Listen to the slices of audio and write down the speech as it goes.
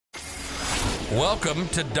Welcome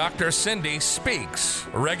to Dr. Cindy Speaks,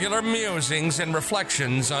 regular musings and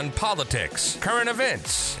reflections on politics, current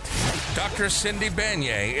events. Dr. Cindy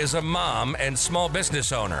Banyai is a mom and small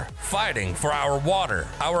business owner fighting for our water,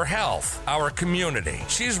 our health, our community.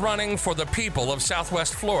 She's running for the people of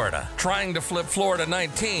Southwest Florida, trying to flip Florida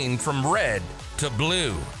 19 from red to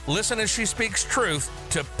blue. Listen as she speaks truth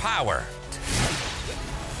to power.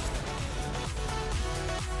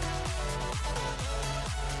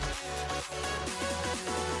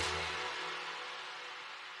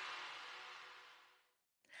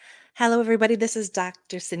 Hello, everybody. This is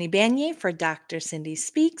Dr. Cindy Banyai for Dr. Cindy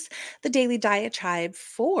Speaks, the daily diatribe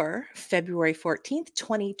for February 14th,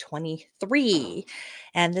 2023.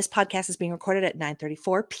 And this podcast is being recorded at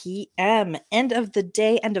 9:34 p.m. End of the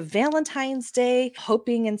day, end of Valentine's Day.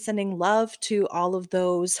 Hoping and sending love to all of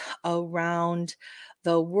those around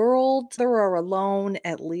the world. If you're alone,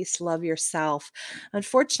 at least love yourself.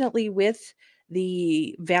 Unfortunately, with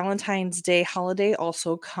the Valentine's Day holiday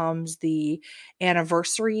also comes the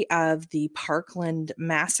anniversary of the Parkland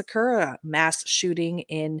massacre, a mass shooting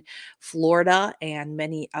in Florida, and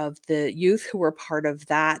many of the youth who were part of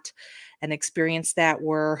that and experienced that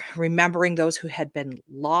were remembering those who had been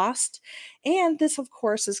lost. And this, of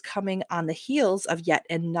course, is coming on the heels of yet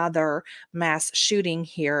another mass shooting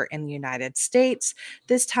here in the United States.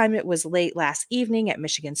 This time it was late last evening at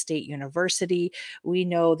Michigan State University. We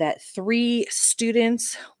know that 3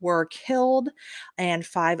 students were killed and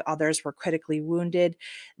 5 others were critically wounded.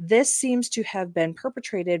 This seems to have been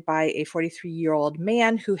perpetrated by a 43-year-old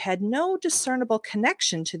man who had no discernible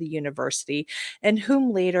connection to the university and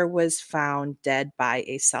whom later was found dead by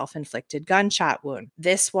a self-inflicted gunshot wound.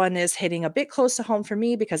 This one is hitting a bit close to home for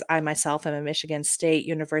me because I myself am a Michigan State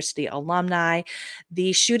University alumni.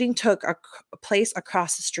 The shooting took place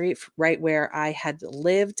across the street right where I had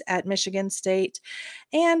lived at Michigan State,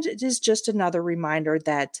 and it is just another reminder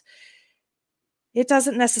that it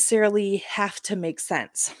doesn't necessarily have to make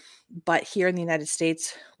sense. But here in the United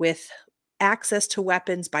States, with access to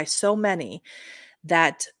weapons by so many,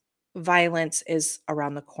 that violence is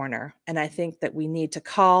around the corner. And I think that we need to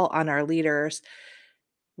call on our leaders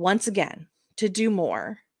once again to do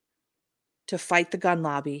more to fight the gun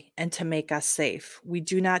lobby and to make us safe. We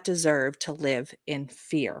do not deserve to live in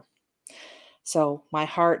fear. So my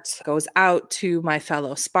heart goes out to my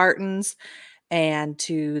fellow Spartans and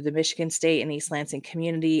to the Michigan State and East Lansing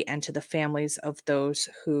community and to the families of those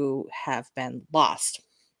who have been lost.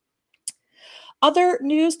 Other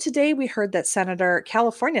news today, we heard that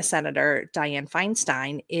California Senator Dianne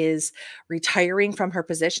Feinstein is retiring from her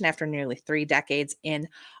position after nearly 3 decades in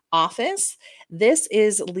office. This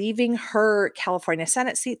is leaving her California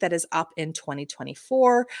Senate seat that is up in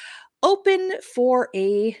 2024 open for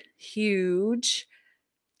a huge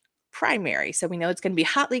primary. So we know it's going to be a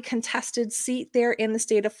hotly contested seat there in the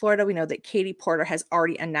state of Florida. We know that Katie Porter has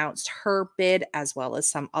already announced her bid, as well as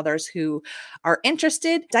some others who are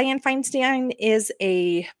interested. Dianne Feinstein is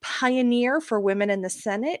a pioneer for women in the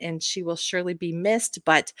Senate, and she will surely be missed,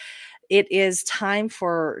 but it is time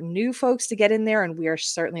for new folks to get in there, and we are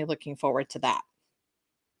certainly looking forward to that.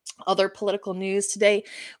 Other political news today,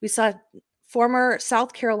 we saw former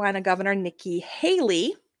South Carolina Governor Nikki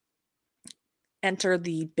Haley enter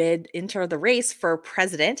the race for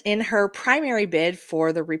president in her primary bid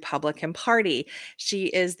for the Republican Party. She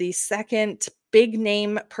is the second big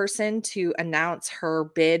name person to announce her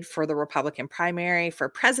bid for the Republican primary for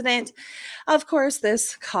president. Of course,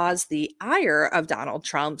 this caused the ire of Donald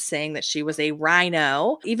Trump, saying that she was a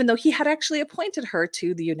rhino, even though he had actually appointed her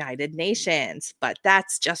to the United Nations. But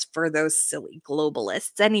that's just for those silly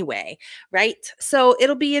globalists anyway, right? So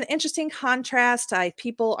it'll be an interesting contrast.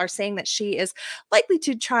 People are saying that she is likely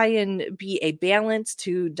to try and be a balance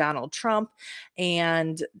to Donald Trump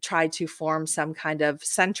and try to form some kind of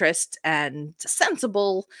centrist and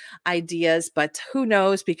sensible ideas, but who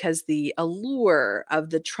knows, because the allure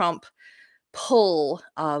of the Trump pull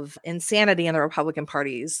of insanity in the Republican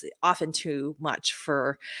Party is often too much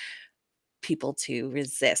for people to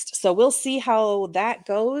resist. So we'll see how that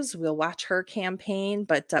goes. We'll watch her campaign,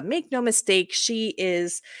 but make no mistake, she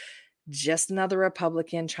is just another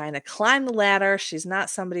Republican trying to climb the ladder. She's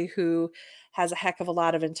not somebody who has a heck of a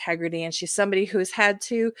lot of integrity, and she's somebody who's had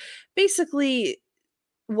to basically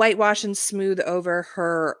whitewash and smooth over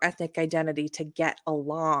her ethnic identity to get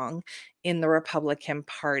along in the Republican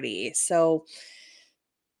Party. So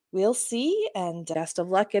we'll see, and best of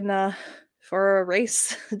luck for a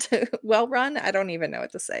race to well run. I don't even know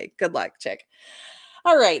what to say. Good luck, chick.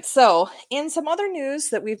 All right. So, in some other news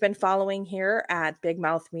that we've been following here at Big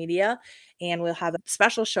Mouth Media, and we'll have a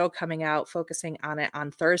special show coming out focusing on it on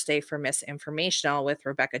Thursday for Misinformational with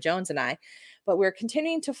Rebecca Jones and I. But we're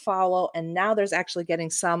continuing to follow, and now there's actually getting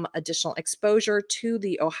some additional exposure to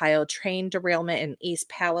the Ohio train derailment in East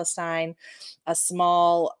Palestine, a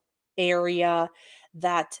small area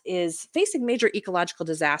that is facing major ecological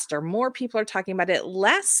disaster. More people are talking about it,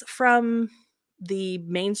 less from the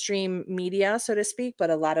mainstream media, so to speak, but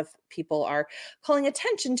a lot of people are calling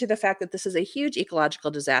attention to the fact that this is a huge ecological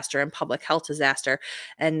disaster and public health disaster,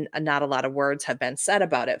 and not a lot of words have been said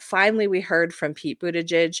about it. Finally, we heard from Pete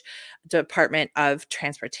Buttigieg, Department of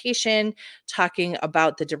Transportation, talking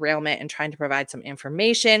about the derailment and trying to provide some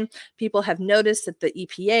information. People have noticed that the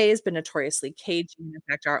EPA has been notoriously cagey. In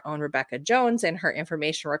fact, our own Rebecca Jones and her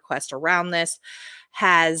information request around this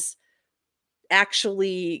has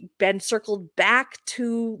actually been circled back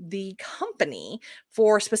to the company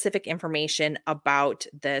for specific information about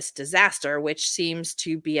this disaster, which seems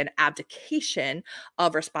to be an abdication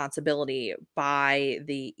of responsibility by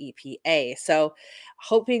the EPA. So,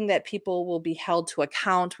 hoping that people will be held to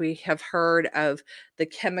account. We have heard of the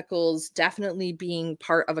chemicals definitely being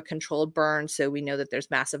part of a controlled burn. So, we know that there's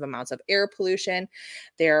massive amounts of air pollution.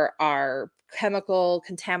 There are chemical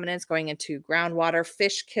contaminants going into groundwater,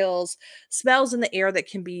 fish kills, smells in the air that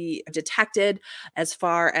can be detected as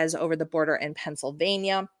far as over the border in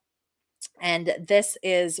Pennsylvania. And this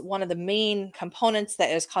is one of the main components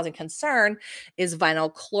that is causing concern is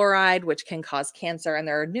vinyl chloride, which can cause cancer. And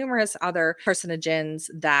there are numerous other carcinogens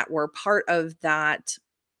that were part of that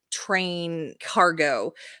train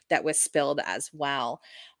cargo that was spilled as well.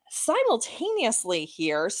 Simultaneously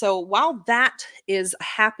here, so while that is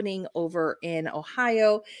happening over in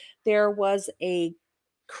Ohio, there was a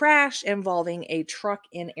crash involving a truck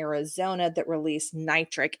in Arizona that released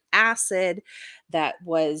nitric acid that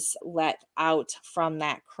was let out from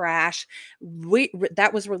that crash.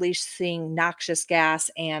 That was releasing noxious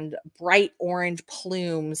gas and bright orange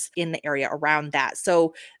plumes in the area around that.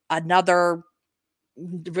 So another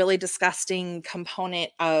really disgusting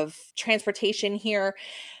component of transportation here.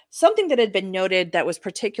 Something that had been noted that was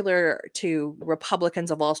particular to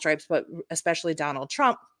Republicans of all stripes, but especially Donald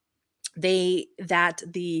Trump, that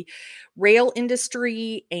the rail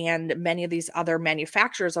industry and many of these other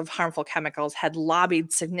manufacturers of harmful chemicals had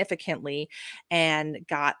lobbied significantly and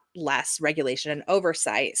got less regulation and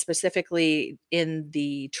oversight. Specifically in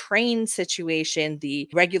the train situation, the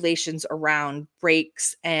regulations around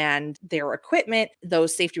brakes and their equipment,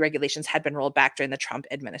 those safety regulations had been rolled back during the Trump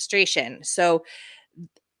administration. So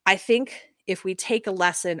I think if we take a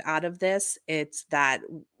lesson out of this, it's that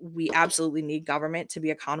we absolutely need government to be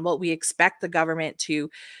accountable. We expect the government to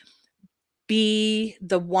be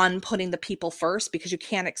the one putting the people first, because you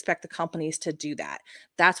can't expect the companies to do that.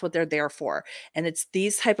 That's what they're there for. And it's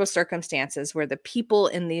these type of circumstances where the people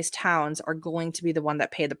in these towns are going to be the one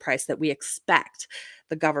that pay the price, that we expect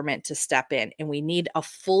the government to step in. And we need a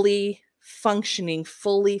fully functioning,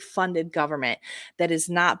 fully funded government that has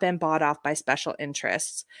not been bought off by special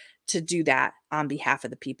interests to do that on behalf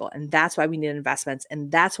of the people. And that's why we need investments.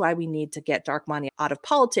 And that's why we need to get dark money out of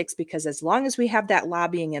politics, because as long as we have that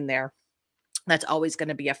lobbying in there, that's always going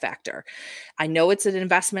to be a factor. I know it's an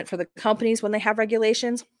investment for the companies when they have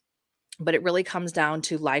regulations, but it really comes down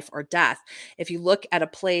to life or death. If you look at a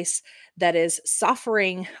place that is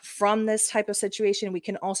suffering from this type of situation, we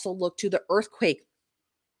can also look to the earthquake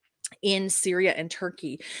in Syria and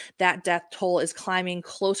Turkey. That death toll is climbing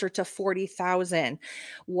closer to 40,000.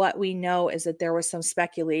 What we know is that there was some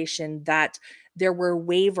speculation that there were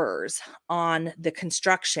waivers on the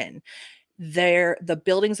construction. The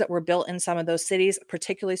buildings that were built in some of those cities,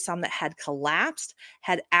 particularly some that had collapsed,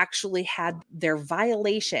 had actually had their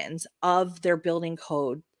violations of their building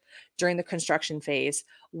code during the construction phase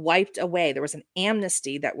wiped away. There was an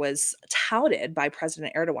amnesty that was touted by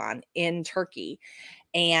President Erdogan in Turkey,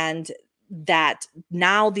 and that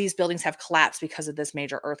now these buildings have collapsed because of this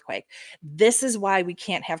major earthquake. This is why we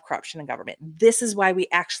can't have corruption in government. This is why we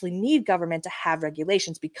actually need government to have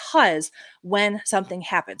regulations, because when something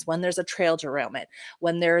happens, when there's a trail derailment,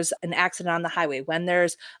 when there's an accident on the highway, when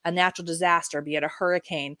there's a natural disaster, be it a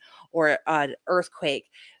hurricane or an earthquake,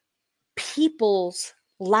 people's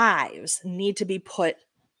lives need to be put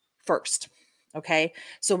first. Okay.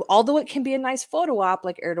 So although it can be a nice photo op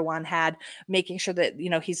like Erdogan had, making sure that,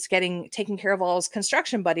 he's taking care of all his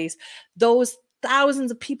construction buddies, those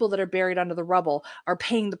thousands of people that are buried under the rubble are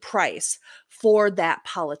paying the price for that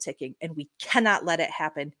politicking. And we cannot let it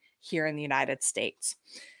happen here in the United States.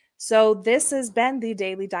 So this has been the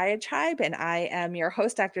Daily Diatribe, and I am your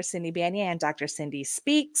host, Dr. Cindy Banyai, and Dr. Cindy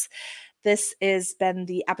Speaks. This has been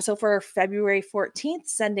the episode for February 14th,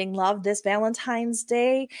 sending love this Valentine's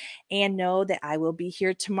Day, and know that I will be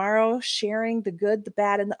here tomorrow sharing the good, the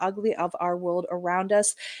bad, and the ugly of our world around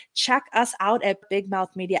us. Check us out at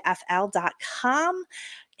bigmouthmediafl.com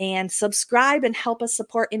and subscribe and help us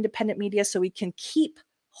support independent media so we can keep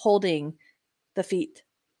holding the feet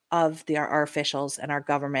of our officials and our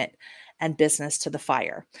government and business to the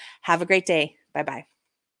fire. Have a great day. Bye-bye.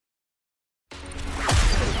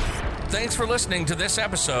 Thanks for listening to this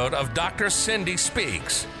episode of Dr. Cindy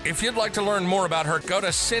Speaks. If you'd like to learn more about her, go to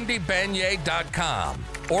cindybanyai.com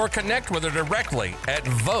or connect with her directly at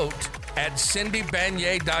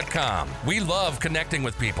vote@cindybanyai.com. We love connecting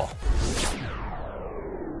with people.